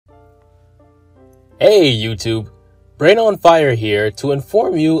Hey YouTube, Brain on Fire here to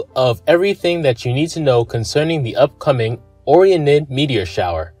inform you of everything that you need to know concerning the upcoming Orionid Meteor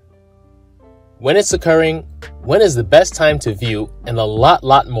Shower. When it's occurring, when is the best time to view, and a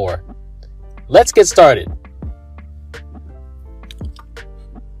lot more. Let's get started.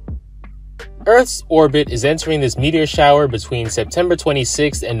 Earth's orbit is entering this meteor shower between September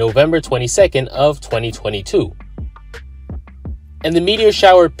 26th and November 22nd of 2022. And the meteor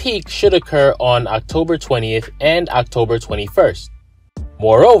shower peak should occur on October 20th and October 21st.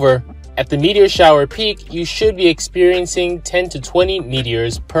 Moreover, at the meteor shower peak, you should be experiencing 10 to 20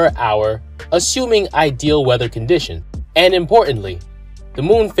 meteors per hour, assuming ideal weather conditions. And importantly, the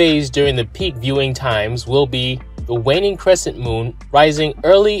moon phase during the peak viewing times will be the waning crescent moon rising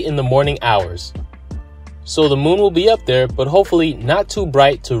early in the morning hours. So the moon will be up there, but hopefully not too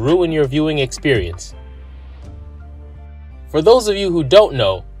bright to ruin your viewing experience. For those of you who don't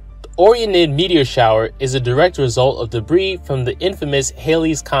know, the Orionid Meteor Shower is a direct result of debris from the infamous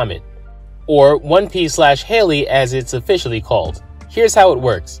Halley's Comet, or 1P/Halley as it's officially called. Here's how it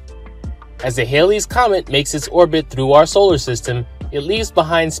works. As the Halley's Comet makes its orbit through our solar system, it leaves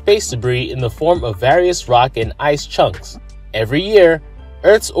behind space debris in the form of various rock and ice chunks. Every year,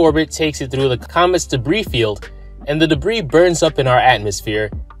 Earth's orbit takes it through the comet's debris field, and the debris burns up in our atmosphere,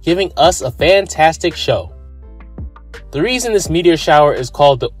 giving us a fantastic show. The reason this meteor shower is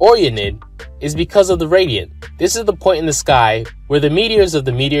called the Orionid is because of the radiant. This is the point in the sky where the meteors of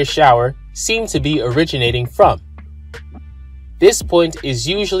the meteor shower seem to be originating from. This point is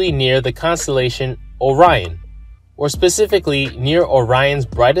usually near the constellation Orion, or specifically near Orion's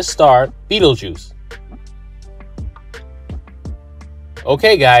brightest star, Betelgeuse.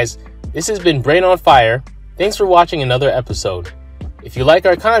 Okay guys, this has been Brain on Fire. Thanks for watching another episode. If you like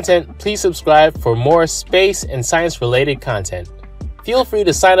our content, please subscribe for more space and science related content. Feel free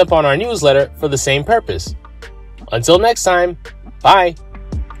to sign up on our newsletter for the same purpose. Until next time, bye!